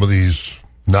letting some of these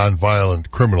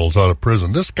nonviolent criminals out of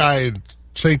prison. This guy in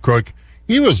St. Croix,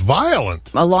 he was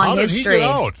violent. A long how history. Did he get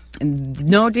out?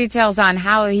 No details on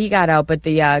how he got out, but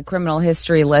the criminal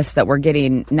history list that we're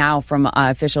getting now from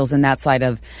officials in that side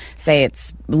of say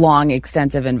it's long,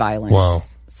 extensive, and violent. Wow.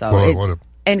 So well,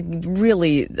 and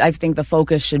really, I think the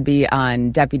focus should be on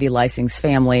Deputy Lysing's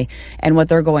family and what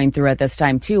they're going through at this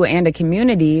time, too, and a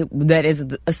community that is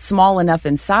small enough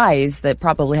in size that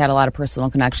probably had a lot of personal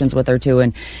connections with her, too,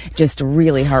 and just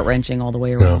really heart-wrenching all the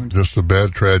way around. Yeah, just a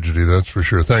bad tragedy, that's for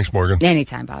sure. Thanks, Morgan.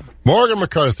 Anytime, Bob. Morgan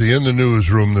McCarthy in the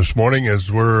newsroom this morning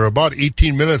as we're about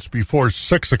 18 minutes before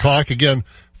 6 o'clock. Again,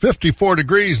 54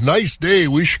 degrees, nice day.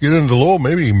 We should get into the low,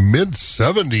 maybe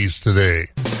mid-70s today.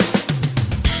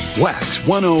 Wax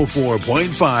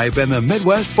 104.5 and the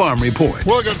Midwest Farm Report.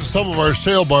 We'll get to some of our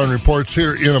sale barn reports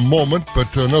here in a moment,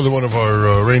 but another one of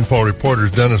our rainfall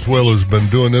reporters, Dennis Will, has been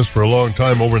doing this for a long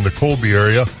time over in the Colby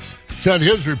area, sent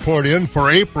his report in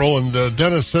for April, and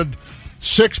Dennis said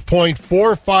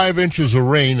 6.45 inches of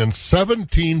rain and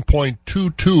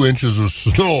 17.22 inches of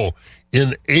snow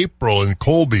in April in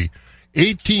Colby.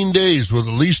 18 days with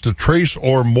at least a trace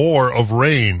or more of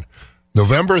rain.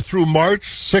 November through March,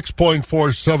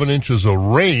 6.47 inches of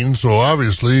rain, so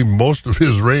obviously most of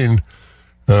his rain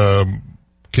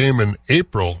came in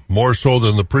April, more so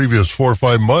than the previous 4 or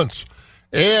 5 months.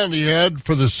 And he had,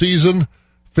 for the season,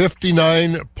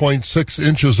 59.6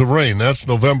 inches of rain. That's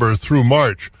November through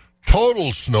March.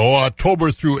 Total snow,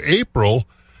 October through April,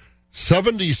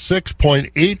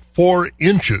 76.84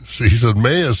 inches. He said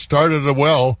May has started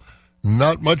well.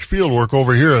 Not much field work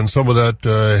over here on some of that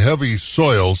heavy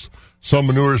soils. Some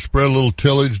manure spread, a little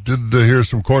tillage. Did hear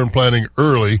some corn planting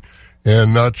early,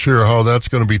 and not sure how that's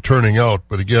going to be turning out.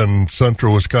 But again,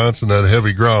 central Wisconsin, that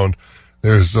heavy ground,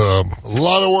 there's a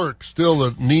lot of work still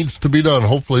that needs to be done.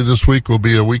 Hopefully this week will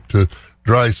be a week to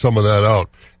dry some of that out.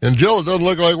 And Jill, it doesn't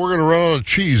look like we're going to run out of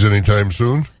cheese anytime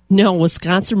soon. No,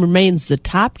 Wisconsin remains the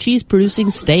top cheese-producing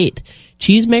state.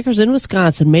 Cheesemakers in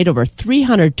Wisconsin made over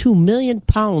 302 million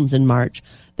pounds in March.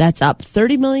 That's up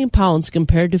 30 million pounds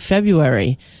compared to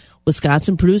February.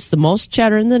 Wisconsin produced the most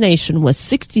cheddar in the nation with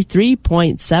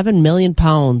 63.7 million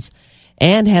pounds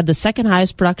and had the second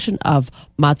highest production of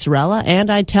mozzarella and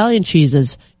Italian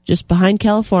cheeses, just behind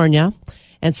California.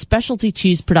 And specialty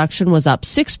cheese production was up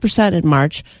 6% in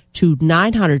March to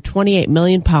 928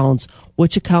 million pounds,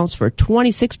 which accounts for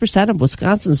 26% of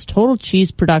Wisconsin's total cheese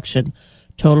production.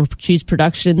 Total cheese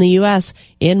production in the U.S.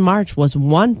 in March was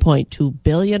 1.2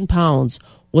 billion pounds,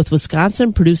 with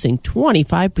Wisconsin producing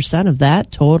 25% of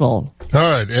that total. All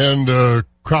right, and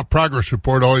crop progress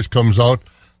report always comes out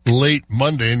late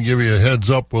Monday, and give you a heads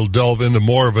up. We'll delve into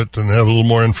more of it and have a little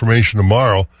more information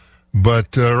tomorrow.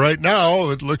 But right now,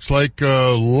 it looks like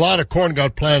a lot of corn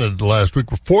got planted last week.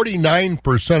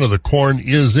 49% of the corn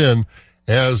is in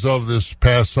as of this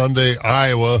past Sunday.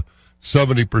 Iowa,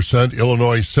 70%.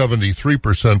 Illinois,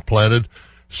 73% planted.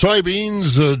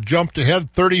 Soybeans jumped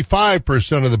ahead.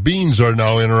 35% of the beans are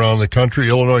now in around the country.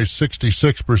 Illinois,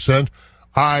 66%.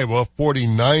 Iowa,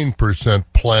 49%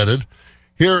 planted.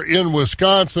 Here in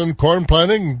Wisconsin, corn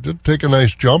planting did take a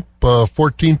nice jump,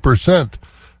 14%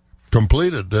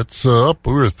 completed. That's up.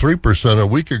 We were 3% a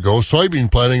week ago.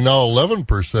 Soybean planting now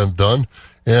 11% done.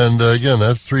 And again,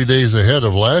 that's 3 days ahead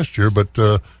of last year, but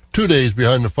 2 days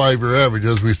behind the 5-year average.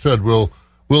 As we said, we'll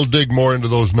dig more into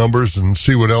those numbers and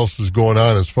see what else is going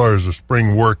on as far as the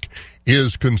spring work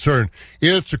is concerned.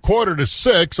 It's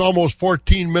 5:45, almost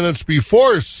 14 minutes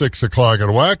before 6 o'clock at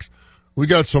Wax. we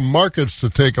got some markets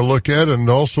to take a look at and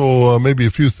also maybe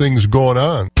a few things going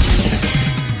on.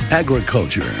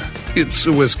 Agriculture. It's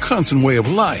a Wisconsin way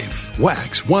of life.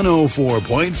 Wax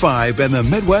 104.5 and the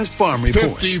Midwest Farm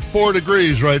Report. 54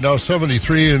 degrees right now,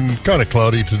 73, and kind of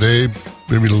cloudy today.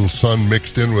 Maybe a little sun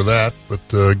mixed in with that. But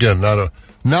again, not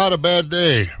a bad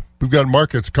day. We've got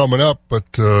markets coming up, but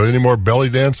any more belly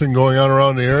dancing going on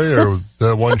around the area, or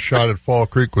that one shot at Fall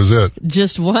Creek was it?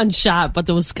 Just one shot, but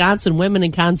the Wisconsin Women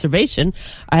in Conservation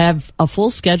have a full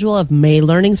schedule of May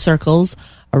learning circles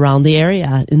around the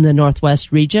area in the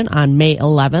Northwest region on May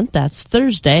 11th. That's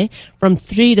Thursday from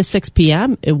 3 to 6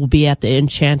 p.m. It will be at the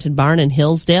Enchanted Barn in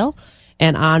Hillsdale.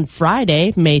 And on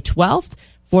Friday, May 12th,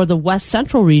 for the West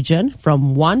Central region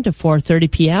from 1 to 4:30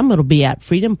 p.m., it'll be at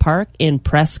Freedom Park in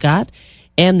Prescott.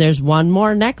 And there's one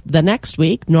more the next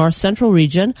week, North Central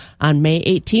region, on May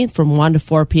 18th from 1 to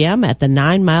 4 p.m. at the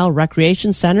 9 Mile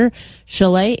Recreation Center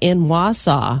Chalet in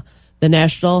Wausau. The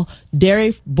National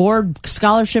Dairy Board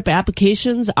scholarship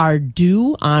applications are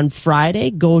due on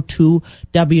Friday. Go to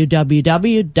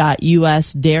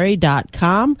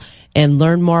www.usdairy.com and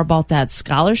learn more about that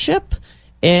scholarship.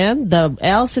 And the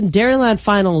Allison Dairyland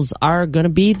Finals are going to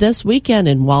be this weekend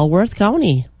in Walworth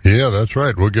County. Yeah, that's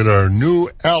right. We'll get our new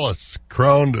Alice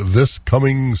crowned this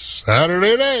coming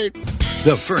Saturday night.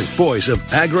 The first voice of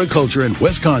agriculture in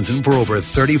Wisconsin for over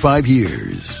 35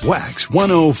 years. Wax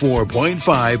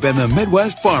 104.5 and the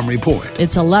Midwest Farm Report.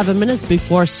 It's 11 minutes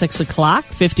before 6 o'clock,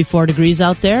 54 degrees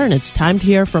out there, and it's time to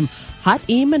hear from Hut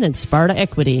Eamon and Sparta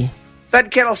Equity.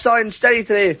 Fed cattle selling steady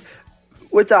today,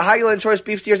 with the Highland Choice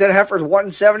Beef Steers and Heifers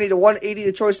 170 to 180.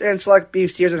 The Choice and Select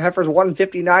Beef Steers and Heifers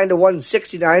 159 to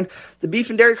 169. The Beef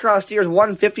and Dairy Cross Steers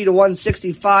 150 to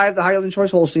 165. The Highland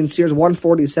Choice Holstein Steers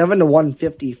 147 to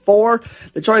 154.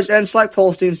 The Choice and Select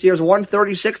Holstein Steers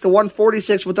 136 to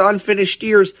 146 with the unfinished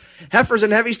steers. Heifers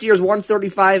and Heavy Steers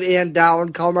 135 and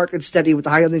down. Cow market steady with the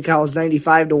Highland cows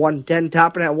 95 to 110,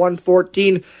 topping at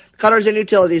 114. Cutters and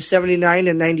Utilities 79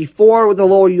 and 94 with the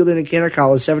low yielding and canner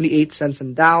cows 78 cents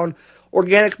and down.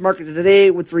 Organic market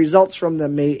today with the results from the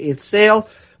May 8th sale.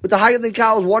 With the Highland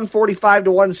cows 145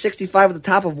 to 165 at the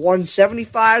top of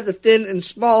 175. The thin and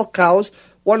small cows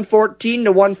 114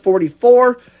 to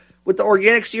 144. With the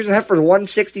organic steers and heifers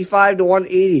 165 to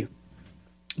 180.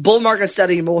 Bull market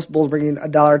steady. Most bulls bringing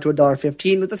 $1 to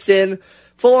 $1.15. With the thin,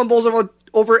 full-on bulls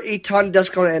over a ton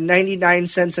discount at 99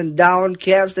 cents and down.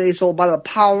 Calves today sold by the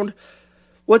pound,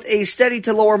 with a steady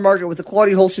to lower market with the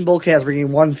quality Holstein bull calves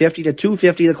bringing 150 to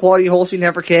 250. The quality Holstein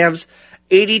heifer calves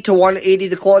 80 to 180.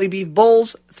 The quality beef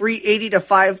bulls 380 to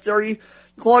 530.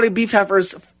 The quality beef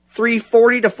heifers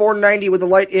 340 to 490 with the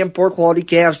light and poor quality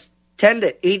calves 10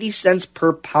 to 80 cents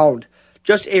per pound.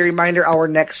 Just a reminder, our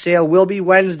next sale will be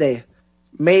Wednesday,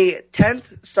 May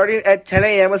 10th, starting at 10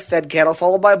 a.m. with fed cattle,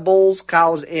 followed by bulls,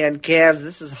 cows, and calves.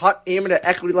 This is Hut Eamon at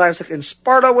Equity Livestock in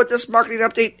Sparta with this marketing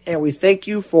update, and we thank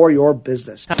you for your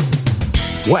business.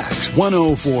 Wax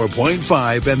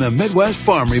 104.5 and the Midwest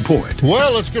Farm Report.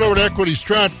 Well, let's get over to Equity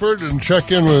Stratford and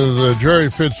check in with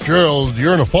Jerry Fitzgerald.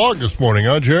 You're in a fog this morning,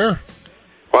 huh, Jer?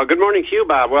 Well, good morning to you,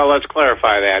 Bob. Well, let's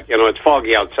clarify that. You know, it's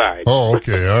foggy outside. Oh,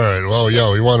 okay. All right. Well,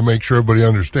 yeah, we want to make sure everybody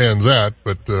understands that.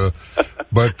 But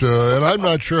and I'm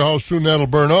not sure how soon that'll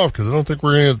burn off because I don't think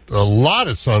we're going to get a lot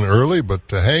of sun early, but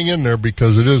hang in there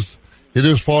because it is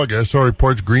foggy. I saw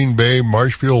reports Green Bay,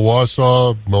 Marshfield,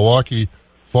 Wausau, Milwaukee,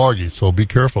 foggy. So be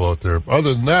careful out there.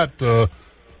 Other than that,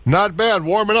 not bad.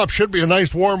 Warming up. Should be a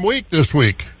nice warm week this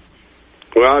week.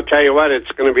 Well, I'll tell you what, it's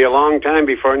going to be a long time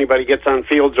before anybody gets on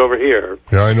fields over here.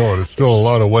 Yeah, I know it. It's still a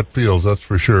lot of wet fields, that's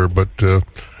for sure. But,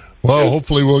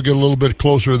 hopefully we'll get a little bit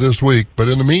closer this week. But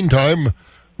in the meantime,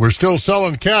 we're still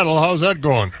selling cattle. How's that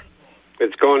going?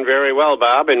 It's going very well,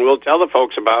 Bob, and we'll tell the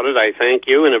folks about it. I thank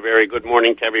you, and a very good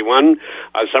morning to everyone.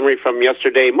 A summary from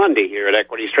yesterday, Monday, here at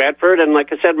Equity Stratford, and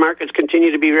like I said, markets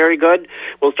continue to be very good.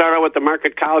 We'll start out with the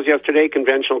market cows yesterday,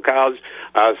 conventional cows,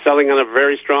 selling on a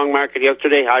very strong market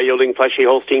yesterday, high-yielding fleshy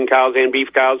Holstein cows and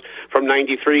beef cows from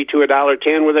 $93 to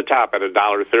 $1.10 with a top at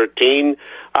 $1.13.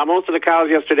 Most of the cows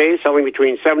yesterday selling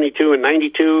between 72 and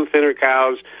 92, thinner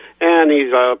cows, and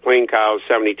these plain cows,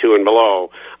 72 and below.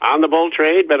 On the bull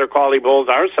trade, better quality bulls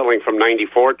are selling from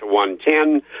 94 to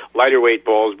 110, lighter weight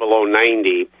bulls below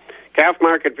 90. Calf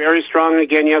market very strong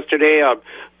again yesterday. A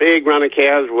big run of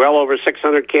calves, well over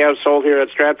 600 calves sold here at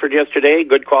Stratford yesterday.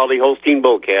 Good quality Holstein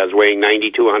bull calves weighing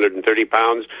 90 to 130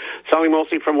 pounds, selling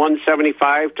mostly from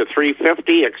 175 to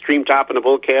 350. Extreme top in the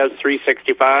bull calves,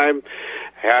 365.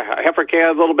 Heifer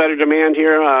calves, a little better demand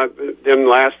here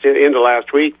than into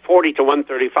last week, 40 to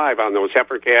 135 on those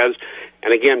heifer calves.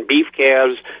 And again, beef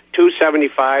calves,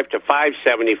 275 to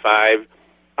 575.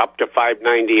 up to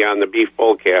 $5.90 on the beef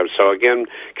bull calves. So again,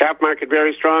 calf market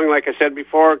very strong. Like I said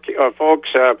before, folks,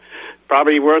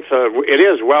 probably it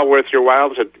is well worth your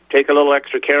while to take a little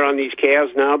extra care on these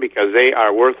calves now, because they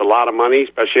are worth a lot of money,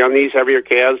 especially on these heavier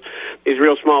calves. These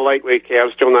real small, lightweight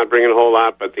calves still not bringing a whole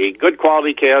lot, but the good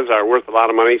quality calves are worth a lot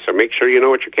of money, so make sure you know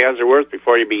what your calves are worth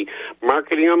before you be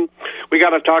marketing them. We got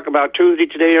to talk about Tuesday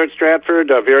today here at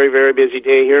Stratford. A very, very busy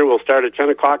day here. We'll start at 10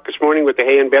 o'clock this morning with the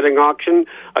hay and bedding auction.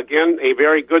 Again, a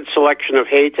very good selection of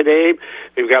hay today.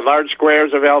 We've got large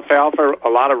squares of alfalfa, a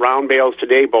lot of round bales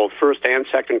today, both first and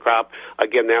second crop.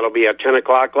 Again, that'll be at 10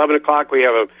 o'clock. 11 o'clock, we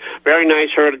have a very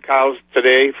nice herd of cows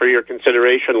today for your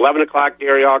consideration. 11 o'clock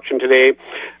dairy auction today.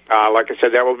 Like I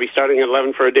said, that will be starting at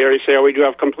 11 for a dairy sale. We do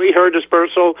have complete herd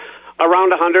dispersal,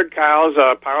 around 100 cows,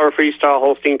 power freestyle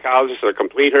Holstein cows. This is a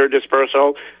complete herd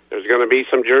dispersal. There's going to be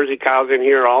some Jersey cows in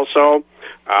here also.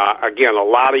 Again, a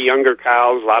lot of younger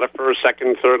cows, a lot of first,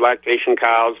 second, third lactation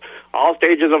cows. All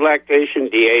stages of lactation,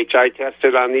 DHI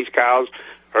tested on these cows.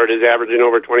 Herd is averaging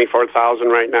over 24,000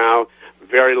 right now.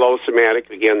 Very low somatic.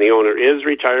 Again, the owner is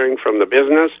retiring from the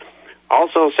business.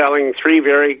 Also selling 3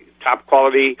 very top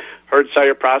quality herd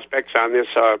sire prospects on this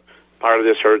part of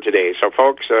this herd today. So,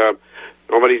 folks,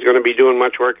 nobody's going to be doing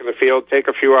much work in the field. Take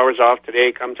a few hours off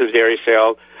today. Come to the dairy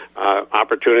sale.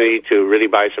 Opportunity to really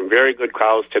buy some very good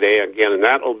cows today. Again, and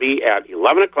that will be at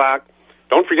 11 o'clock.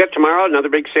 Don't forget tomorrow, another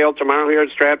big sale tomorrow here at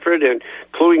Stratford,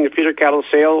 including the feeder cattle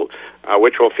sale,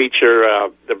 which will feature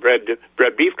the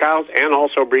bred beef cows and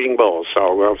also breeding bulls.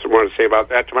 So we'll have some more to say about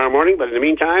that tomorrow morning. But in the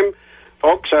meantime,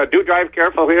 folks, do drive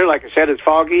careful here. Like I said, it's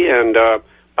foggy. And,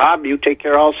 Bob, you take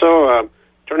care also.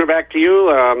 Turn it back to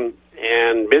you.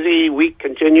 And busy week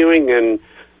continuing, and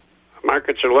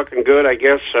markets are looking good. I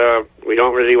guess we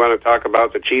don't really want to talk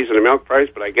about the cheese and the milk price,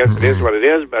 but I guess it is what it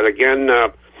is. But, again,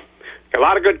 a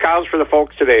lot of good cows for the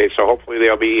folks today, so hopefully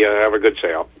they'll be have a good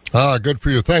sale. Good for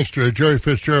you. Thanks, Jerry. Jerry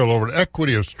Fitzgerald over at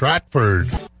Equity of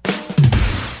Stratford.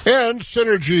 And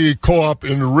Synergy Co-op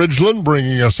in Ridgeland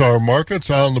bringing us our markets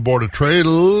on the Board of Trade. A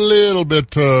little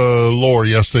bit lower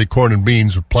yesterday, corn and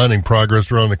beans, planting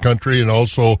progress around the country, and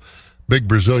also big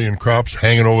Brazilian crops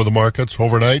hanging over the markets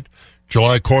overnight.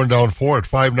 July corn down 4 at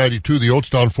 5.92. The oats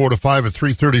down 4 to 5 at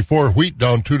 3.34. Wheat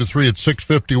down 2 to 3 at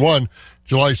 6.51.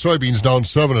 July soybeans down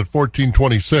 7 at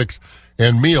 14.26.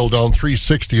 And meal down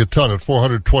 $3.60 a ton at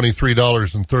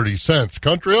 $423.30.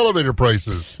 Country elevator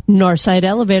prices. Northside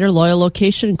Elevator, Loyal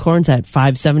location, corn's at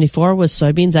 $5.74 with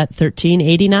soybeans at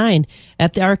 $13.89.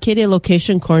 At the Arcadia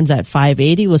location, corn's at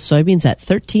 $5.80 with soybeans at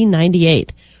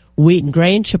 $13.98. Wheat and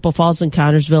grain, Chippewa Falls and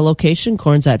Connorsville location,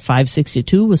 corn's at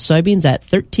 $5.62 with soybeans at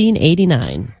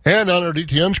 $13.89. And on our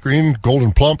DTN screen,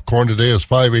 Golden Plump, corn today is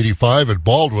 $5.85 at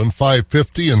Baldwin,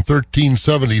 $5.50 and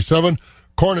 $13.77.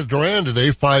 Corn at Durand today,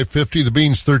 $5.50, the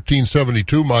beans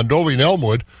 $13.72. Mondovi and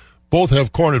Elmwood both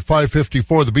have corn at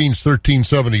 $5.54, the beans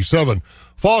 $13.77.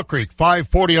 Fall Creek,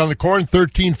 $5.40 on the corn,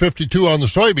 $13.52 on the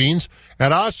soybeans.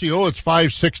 At Osseo, it's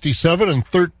 $5.67 and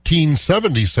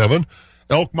 $13.77.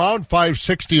 Elk Mound,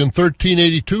 $5.60 and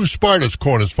 $13.82. Sparta's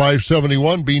corn is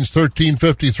 $5.71, beans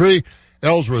 $13.53.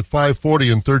 Ellsworth,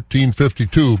 $5.40 and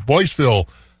 $13.52. Boyceville,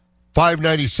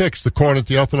 $5.96. The corn at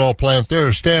the ethanol plant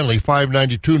there. Stanley,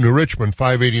 $5.92. New Richmond,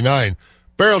 $5.89.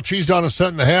 Barrel cheese down a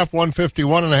cent and a half,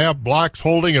 $1.51 and a half. Blocks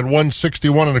holding at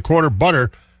 $1.61 and a quarter.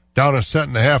 Butter down a cent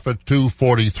and a half at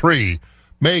 $2.43.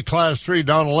 May Class 3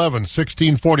 down 11,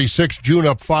 $16.46. June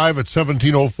up 5 at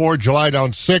 $17.04. July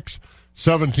down 6.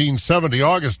 $17.70.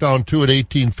 August down 2 at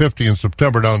 $18.50, and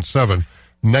September down 7,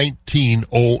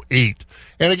 $19.08.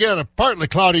 And again, a partly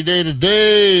cloudy day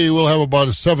today. We'll have about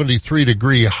a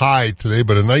 73-degree high today,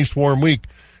 but a nice warm week.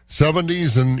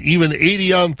 70s and even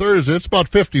 80 on Thursday. It's about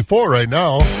 54 right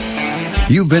now.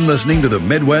 You've been listening to the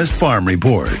Midwest Farm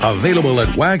Report, available at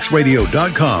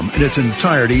waxradio.com in its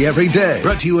entirety every day.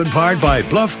 Brought to you in part by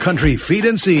Bluff Country Feed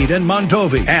and Seed in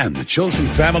Montovy and the Chilson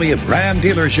family of Ram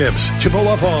dealerships,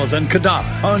 Chippewa Falls and Cadott.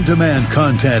 On-demand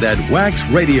content at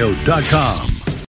waxradio.com.